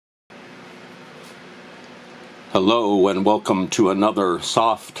Hello and welcome to another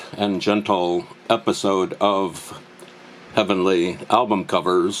soft and gentle episode of Heavenly Album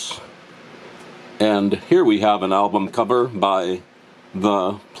Covers. And here we have an album cover by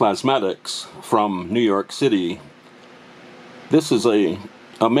the Plasmatics from New York City. This is an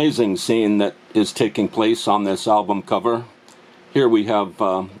amazing scene that is taking place on this album cover. Here we have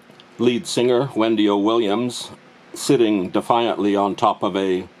lead singer Wendy O. Williams sitting defiantly on top of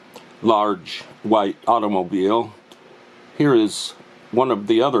a large white automobile. Here is one of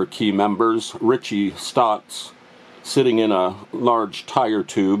the other key members, Richie Stotts, sitting in a large tire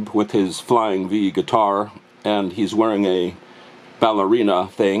tube with his Flying V guitar, and he's wearing a ballerina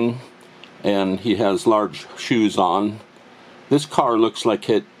thing, and he has large shoes on. This car looks like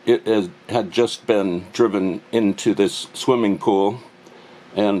it had just been driven into this swimming pool,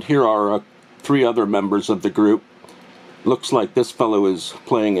 and here are three other members of the group. Looks like this fellow is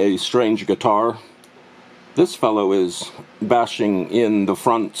playing a strange guitar. This fellow is bashing in the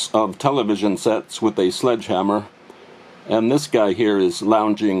fronts of television sets with a sledgehammer. And this guy here is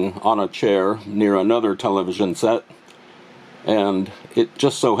lounging on a chair near another television set. And it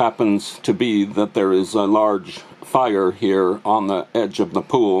just so happens to be that there is a large fire here on the edge of the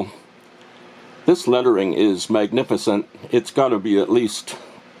pool. This lettering is magnificent. It's got to be at least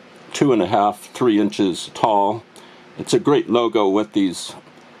 2.5, 3 inches tall. It's a great logo with these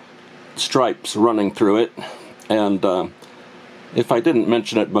stripes running through it. And if I didn't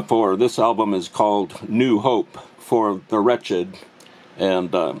mention it before, this album is called New Hope for the Wretched.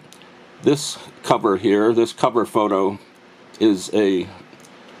 And this cover here, this cover photo, is a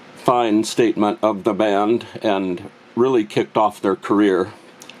fine statement of the band and really kicked off their career.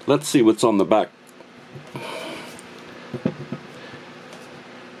 Let's see what's on the back.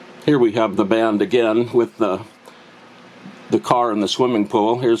 Here we have the band again with the car in the swimming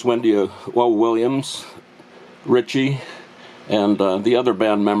pool. Here's Wendy O. Williams, Richie, and the other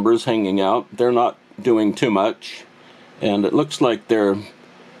band members hanging out. They're not doing too much, and it looks like they're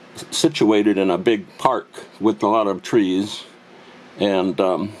situated in a big park with a lot of trees. And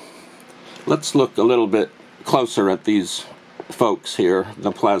let's look a little bit closer at these folks here,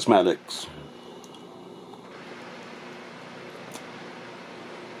 the Plasmatics.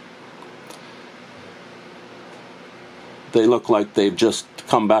 They look like they've just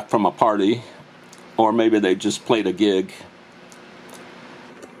come back from a party, or maybe they just played a gig.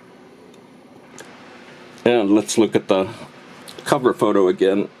 And let's look at the cover photo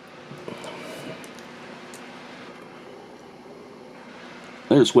again.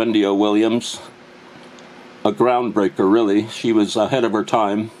 There's Wendy O. Williams, a groundbreaker really. She was ahead of her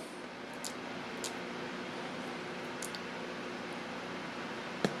time.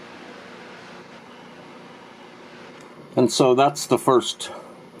 And so that's the first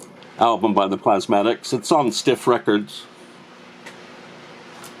album by the Plasmatics. It's on Stiff Records.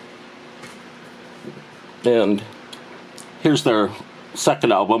 And here's their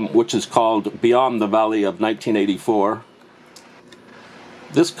second album, which is called Beyond the Valley of 1984.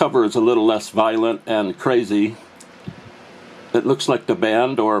 This cover is a little less violent and crazy. It looks like the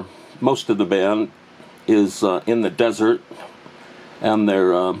band, or most of the band, is in the desert, and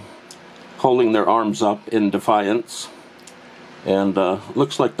they're holding their arms up in defiance. And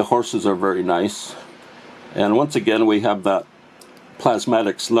looks like the horses are very nice. And once again we have that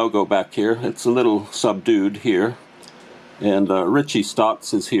Plasmatics logo back here. It's a little subdued here. And Richie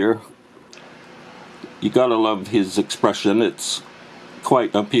Stotts is here. You gotta love his expression. It's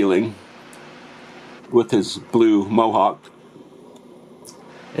quite appealing with his blue mohawk.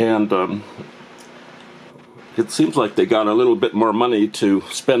 And it seems like they got a little bit more money to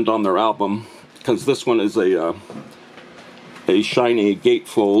spend on their album, because this one is a shiny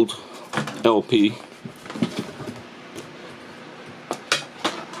gatefold LP.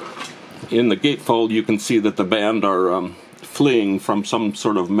 In the gatefold you can see that the band are fleeing from some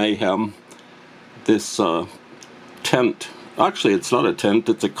sort of mayhem. This tent, actually it's not a tent,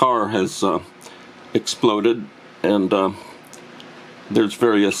 it's a car, has exploded, and there's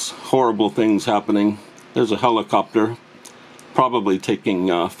various horrible things happening. There's a helicopter probably taking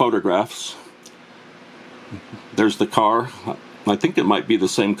photographs. There's the car. I think it might be the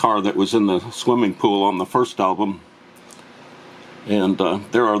same car that was in the swimming pool on the first album. And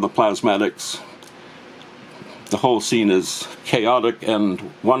there are the Plasmatics. The whole scene is chaotic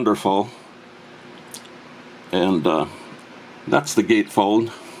and wonderful. And that's the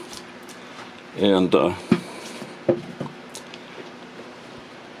gatefold. And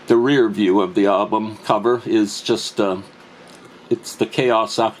the rear view of the album cover is just, it's the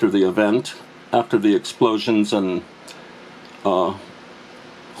chaos after the event. After the explosions and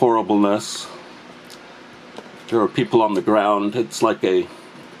horribleness. There are people on the ground. It's like a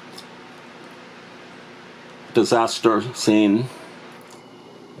disaster scene.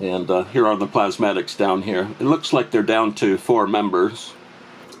 And here are the Plasmatics down here. It looks like they're down to 4 members.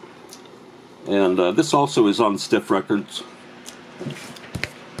 And this also is on Stiff Records.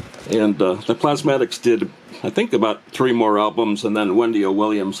 And the Plasmatics did, I think, about 3 more albums, and then Wendy O.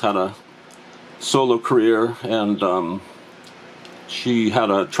 Williams had a solo career, and she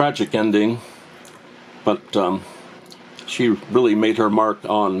had a tragic ending, but she really made her mark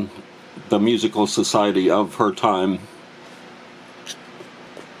on the musical society of her time.